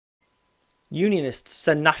Unionists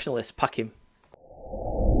send nationalists packing.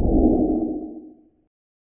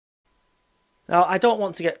 Now, I don't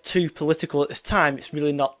want to get too political at this time, it's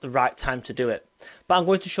really not the right time to do it. But I'm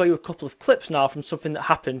going to show you a couple of clips now from something that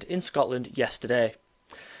happened in Scotland yesterday.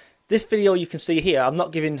 This video you can see here, I'm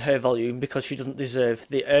not giving her volume because she doesn't deserve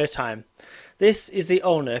the airtime. This is the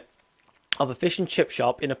owner of a fish and chip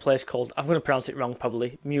shop in a place called, I'm going to pronounce it wrong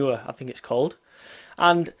probably, Muir I think it's called.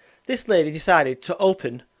 And this lady decided to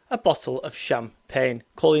open a bottle of champagne,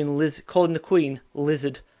 calling the Queen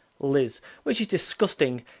Lizard Liz, which is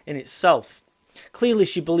disgusting in itself. Clearly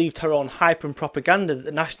she believed her own hype and propaganda that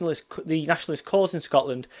the nationalist cause in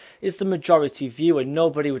Scotland is the majority view and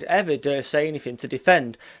nobody would ever dare say anything to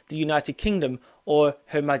defend the United Kingdom or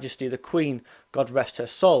Her Majesty the Queen, God rest her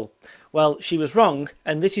soul. Well, she was wrong,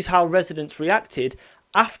 and this is how residents reacted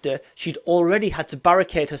after she'd already had to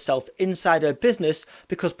barricade herself inside her business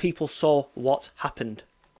because people saw what happened.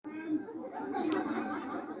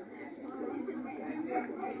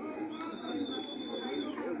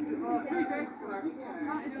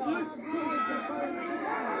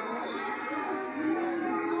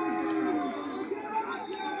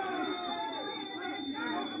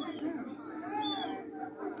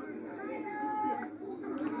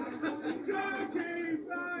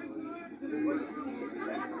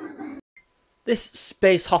 This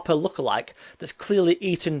space hopper lookalike that's clearly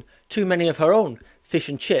eaten too many of her own fish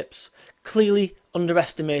and chips clearly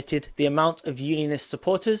underestimated the amount of Unionist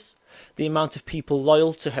supporters, the amount of people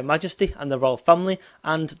loyal to Her Majesty and the royal family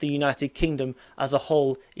and the United Kingdom as a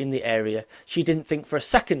whole in the area. She didn't think for a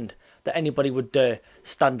second that anybody would dare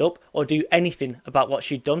stand up or do anything about what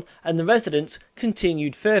she'd done, and the residents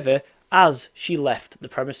continued further as she left the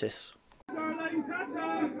premises.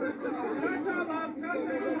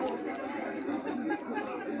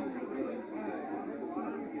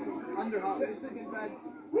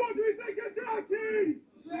 What do you think of Jackie?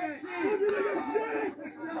 Shit. What do you think of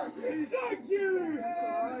shit? Thank you!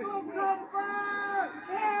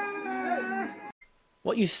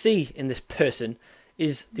 What you see in this person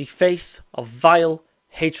is the face of vile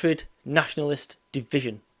hatred, nationalist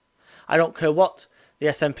division. I don't care what the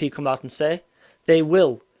SNP come out and say, they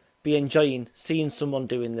will be enjoying seeing someone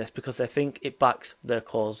doing this because they think it backs their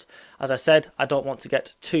cause. As I said, I don't want to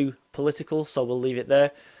get too political, so we'll leave it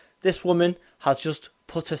there. This woman has just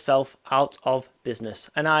put herself out of business,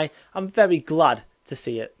 and I am very glad to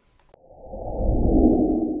see it.